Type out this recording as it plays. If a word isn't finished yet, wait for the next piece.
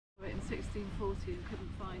1640 and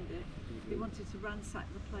couldn't find it. He wanted to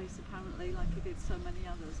ransack the place apparently, like he did so many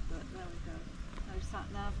others, but there we go. No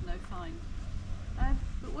sat nav, no find.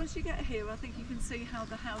 But once you get here, I think you can see how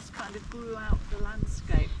the house kind of grew out the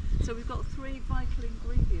landscape. So we've got three vital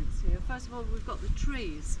ingredients here. First of all, we've got the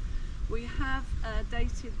trees. We have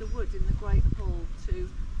dated the wood in the Great Hall to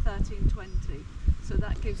 1320, so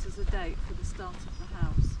that gives us a date for the start of the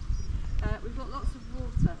house. We've got lots of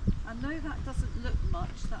water. I know that doesn't look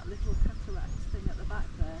much, that little cataract thing at the back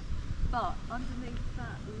there, but underneath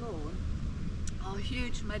that lawn are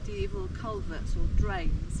huge medieval culverts or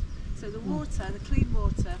drains. So the water, the clean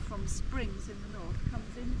water from springs in the north,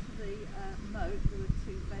 comes into the moat. There are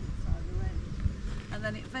two vents either end, and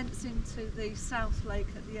then it vents into the south lake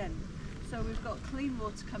at the end. So we've got clean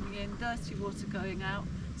water coming in, dirty water going out,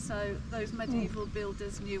 so those medieval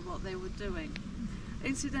builders knew what they were doing.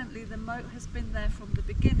 Incidentally, the moat has been there from the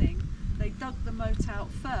beginning. They dug the moat out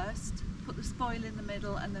first, put the spoil in the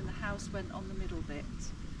middle, and then the house went on the middle bit.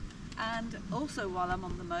 And also, while I'm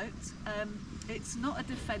on the moat, it's not a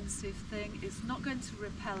defensive thing. It's not going to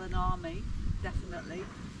repel an army, definitely.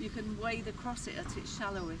 You can wade across it at its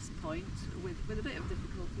shallowest point with a bit of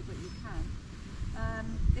difficulty, but you can.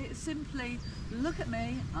 It's simply, look at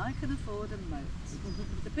me, I can afford a moat.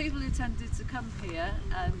 The people who tended to come here,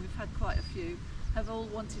 and we've had quite a few, have all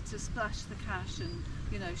wanted to splash the cash and,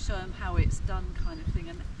 you know, show them how it's done kind of thing,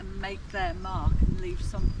 and make their mark and leave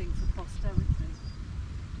something for posterity.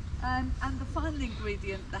 And the final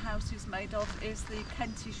ingredient the house is made of is the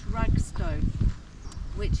Kentish ragstone,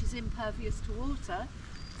 which is impervious to water,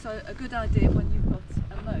 so a good idea when you've got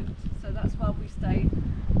a moat. So that's why we stay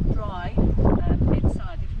dry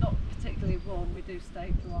inside. If not particularly warm, we do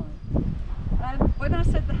stay dry. When I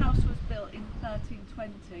said the house was built in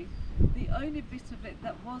 1320, the only bit of it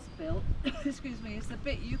that was built excuse me, is the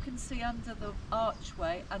bit you can see under the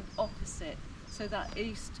archway and opposite, so that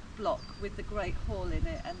east block with the Great Hall in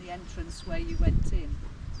it and the entrance where you went in.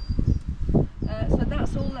 So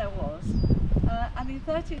that's all there was. And in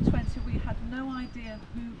 1320 we had no idea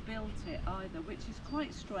who built it either, which is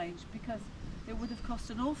quite strange because it would have cost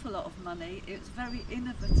an awful lot of money. It's very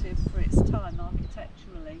innovative for its time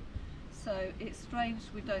architecturally, so it's strange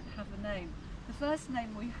we don't have a name. The first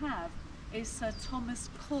name we have is Sir Thomas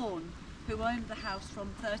Corn, who owned the house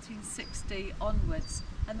from 1360 onwards,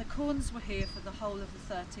 and the Corns were here for the whole of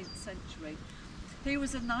the 13th century. He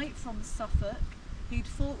was a knight from Suffolk. He'd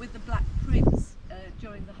fought with the Black Prince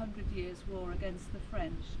during the 100 Years' War against the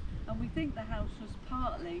French, and we think the house was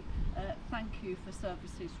partly thank you for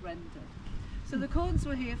services rendered. So the Corns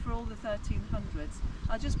were here for all the 1300s.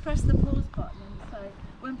 I just press the pause button and say,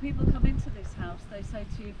 when people come into this house, they say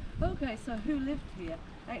to you, okay, so who lived here?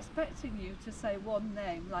 Expecting you to say one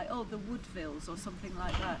name, like, oh, the Woodvilles or something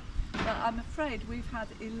like that. But I'm afraid we've had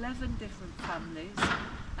 11 different families,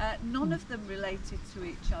 none of them related to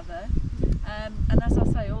each other, and as I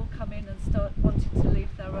say, all come in and start wanting to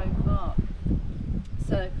leave their own mark.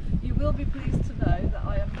 So you will be pleased to know that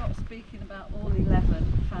I am not speaking about all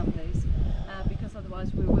 11 families, because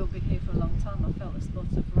otherwise we will be here for a long time. I felt a spot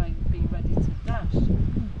of rain be ready to dash.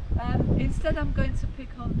 Instead I'm going to pick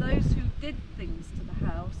on those who did things to the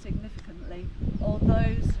house significantly, or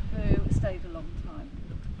those who stayed a long time.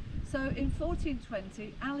 So in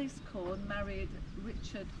 1420 Alice Corn married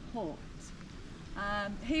Richard Hort.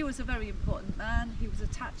 He was a very important man. He was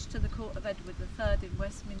attached to the court of Edward III in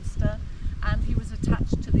Westminster, and he was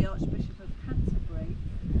attached to the Archbishop of Canterbury,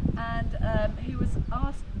 and he was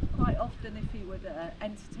asked quite often if he would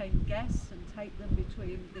entertain guests and take them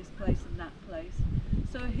between this place and that place.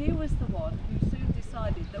 So he was the one who soon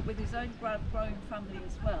decided that with his own growing family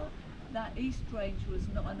as well, that east range was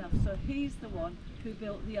not enough, so he's the one who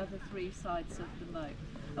built the other three sides of the moat.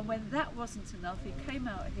 And when that wasn't enough, he came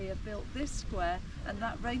out here, built this square and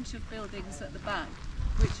that range of buildings at the back,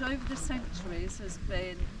 which over the centuries has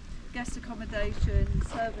been guest accommodation,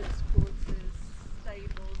 servants' quarters,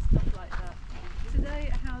 stables, stuff like that. Today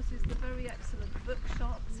it houses the very excellent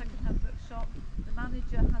bookshop, second-hand bookshop. The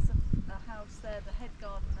manager has a house there, the head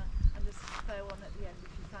gardener, and there's a spare one at the end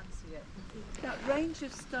if you fancy it. That range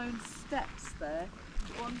of stone steps there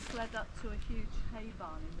once led up to a huge hay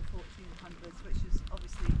barn in the 1400s, which is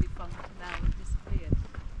obviously defunct now and disappeared.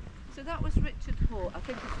 So that was Richard Hort. I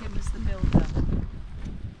think of him as the builder.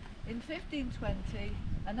 In 1520,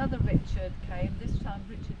 another Richard came, this time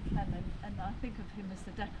Richard Clement, and I think of him as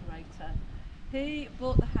the decorator. He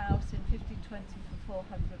bought the house in 1520 for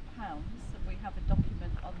 £400, and we have a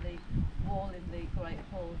document on the wall in the Great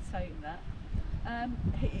Hall saying that.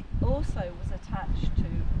 He also was attached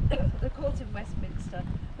to the court in Westminster,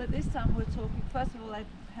 but this time we're talking first of all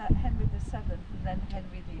Henry VII and then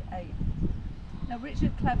Henry VIII. Now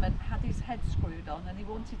Richard Clement had his head screwed on and he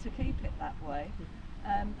wanted to keep it that way,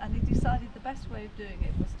 and he decided the best way of doing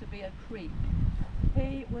it was to be a creep.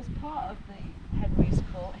 He was part of the Henry's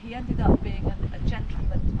court. He ended up being a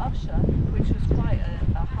gentleman usher, which was quite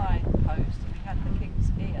a high post, and he had the king's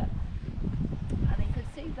ear. And he could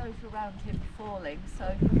see those around him falling,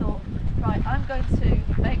 so he thought, right, I'm going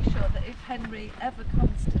to make sure that if Henry ever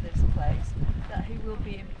comes to this place, that he will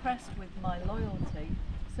be impressed with my loyalty.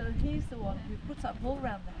 So he's the one who put up all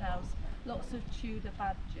around the house lots of Tudor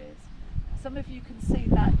badges. Some of you can see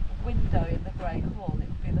that window in the Great Hall. It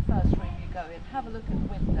would be the first room you go in. Have a look at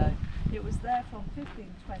the window. It was there from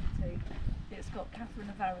 1520. It's got Catherine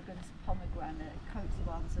of Aragon's pomegranate, coats of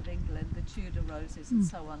arms of England, the Tudor roses and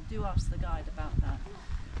so on. Do ask the guide about that.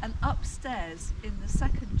 And upstairs in the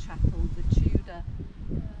second chapel, the Tudor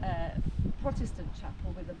Protestant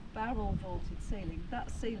chapel with a barrel vaulted ceiling. That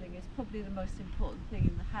ceiling is probably the most important thing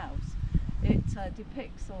in the house. It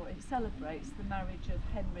depicts or it celebrates the marriage of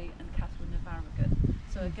Henry and Catherine of Aragon.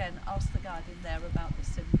 So again, ask the guide in there about the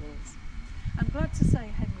symbols. I'm glad to say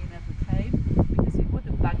Henry never came, because he would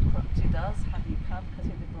have bankrupted us had he come, because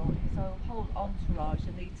he'd have brought his whole entourage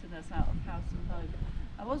and eaten us out of house and home.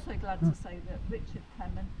 I'm also glad to say that Richard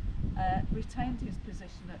Clement retained his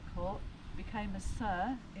position at court, became a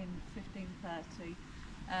Sir in 1530,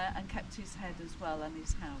 and kept his head as well and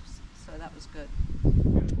his house. So that was good.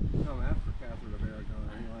 Come after Catherine of Aragon,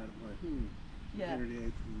 he might have went, Yeah. Henry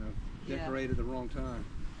VIII, decorated the wrong time.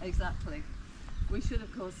 Exactly. We should,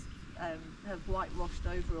 of course, have whitewashed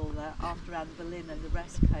over all that after Anne Boleyn and the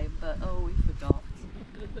rest came, but oh, we forgot.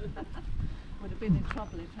 Would have been in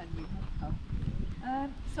trouble if Henry had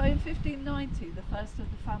come. So in 1590, the first of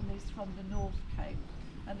the families from the north came,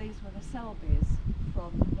 and these were the Selbys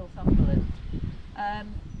from Northumberland.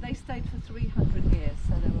 They stayed for 300 years,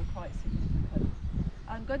 so they were quite significant.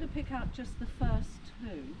 I'm going to pick out just the first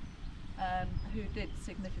two who did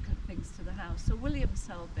significant things to the house. So William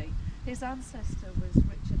Selby, his ancestor was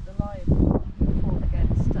Richard the Lion, who fought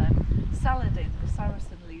against Saladin, the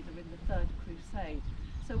Saracen leader in the Third Crusade.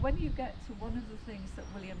 So when you get to one of the things that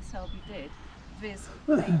William Selby did, viz.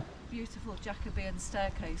 The beautiful Jacobean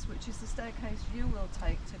staircase, which is the staircase you will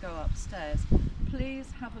take to go upstairs,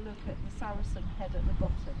 please have a look at the Saracen head at the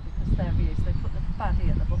bottom, because there he is. They put the baddie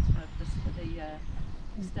at the bottom of the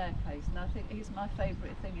staircase, and I think he's my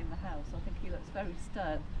favourite thing in the house. I think he looks very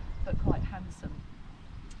stern but quite handsome.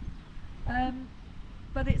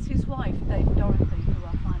 But it's his wife, Dame Dorothy, who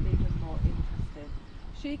I find even more interesting.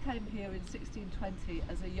 She came here in 1620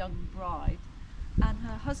 as a young bride, and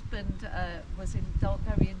her husband was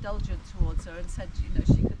very indulgent towards her and said,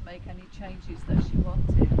 she could make any changes that she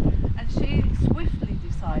wanted. And she swiftly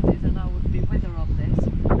decided, and I would be with her on this,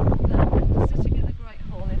 that sitting in the Great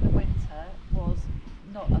Hall in the winter was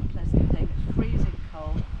not a pleasant thing. It's freezing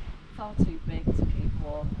cold, far too big to keep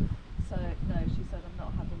warm. So no, she said, I'm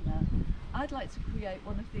not having that. I'd like to create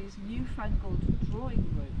one of these newfangled drawing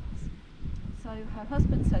rooms. So her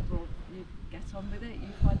husband said, well, you get on with it, you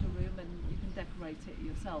find a room and you can decorate it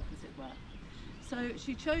yourself, as it were. So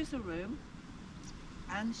she chose a room,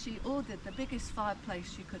 and she ordered the biggest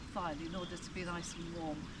fireplace she could find in order to be nice and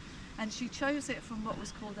warm. And she chose it from what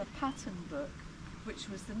was called a pattern book, which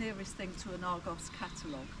was the nearest thing to an Argos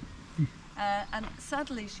catalogue. And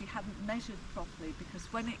sadly she hadn't measured properly,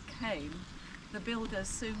 because when it came, the builders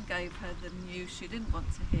soon gave her the news she didn't want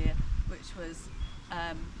to hear, which was,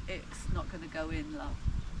 it's not going to go in, love.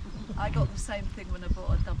 I got the same thing when I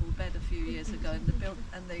bought a double bed a few years ago,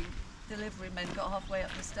 and the delivery men got halfway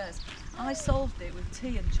up the stairs. I solved it with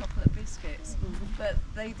tea and chocolate biscuits, but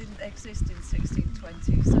they didn't exist in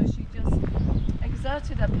 1620, so she just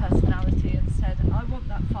exerted her personality and said, I want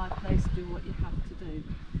that fireplace, do what you have to do.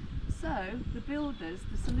 So the builders,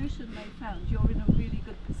 the solution they found, you're in a really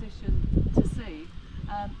good position to see,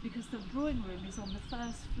 because the drawing room is on the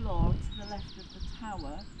first floor to the left of the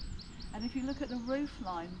tower, and if you look at the roof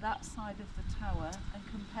line, that side of the tower, and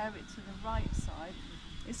compare it to the right side,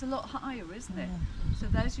 it's a lot higher, isn't it? So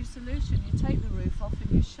there's your solution. You take the roof off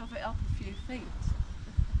and you shove it up a few feet.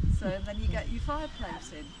 So then you get your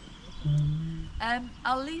fireplace in.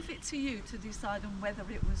 I'll leave it to you to decide on whether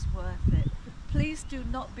it was worth it. Please do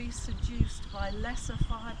not be seduced by lesser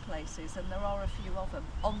fireplaces, and there are a few of them,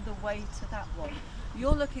 on the way to that one.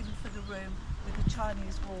 You're looking for the room with the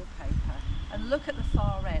Chinese wallpaper, and look at the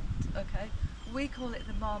far end, okay? We call it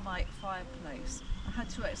the Marmite fireplace. I had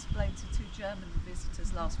to explain to two German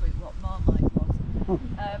visitors last week what Marmite was.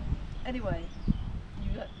 Anyway,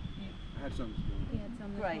 I had something to do. Yeah, it's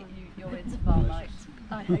on the Great, phone. you're into Marmite.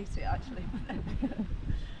 I hate it actually.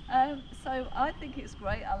 So I think it's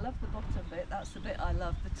great. I love the bottom bit. That's the bit I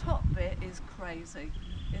love. The top bit is crazy.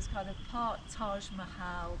 It's kind of part Taj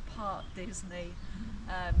Mahal, part Disney.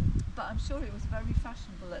 But I'm sure it was very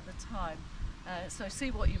fashionable at the time. So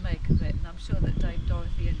see what you make of it. And I'm sure that Dame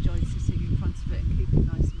Dorothy enjoyed sitting in front of it and keeping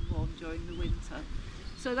nice and warm during the winter.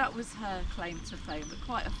 So that was her claim to fame, but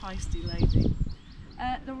quite a feisty lady.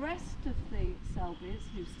 The rest of the Selbys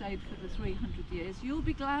who stayed for the 300 years, you'll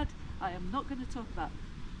be glad I am not going to talk about.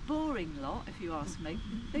 Boring lot, if you ask me.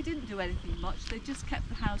 They didn't do anything much, they just kept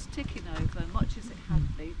the house ticking over, much as it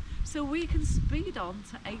had been. So we can speed on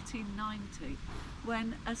to 1890,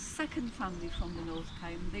 when a second family from the north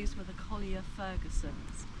came. These were the Collier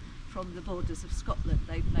Fergusons from the borders of Scotland.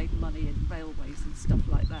 They'd made money in railways and stuff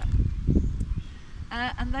like that.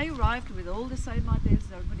 And they arrived with all the same ideas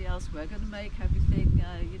as everybody else. We're going to make everything,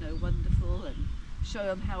 you know, wonderful and show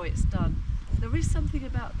them how it's done. There is something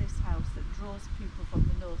about this house that draws people from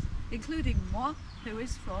the north, including moi, who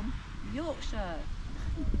is from Yorkshire.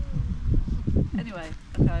 Anyway,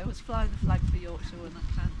 okay, I always fly the flag for Yorkshire when I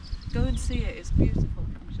can. Go and see it, it's beautiful,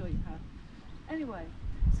 I'm sure you have. Anyway,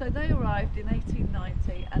 so they arrived in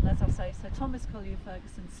 1890, and as I say, so Thomas Collier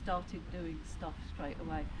Ferguson started doing stuff straight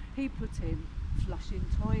away. He put in flushing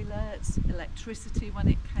toilets, electricity when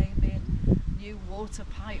it came in, new water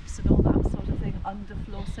pipes and all that sort of thing,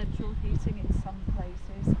 underfloor central heating in some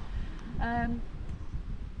places.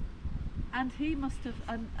 And he must have,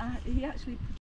 he actually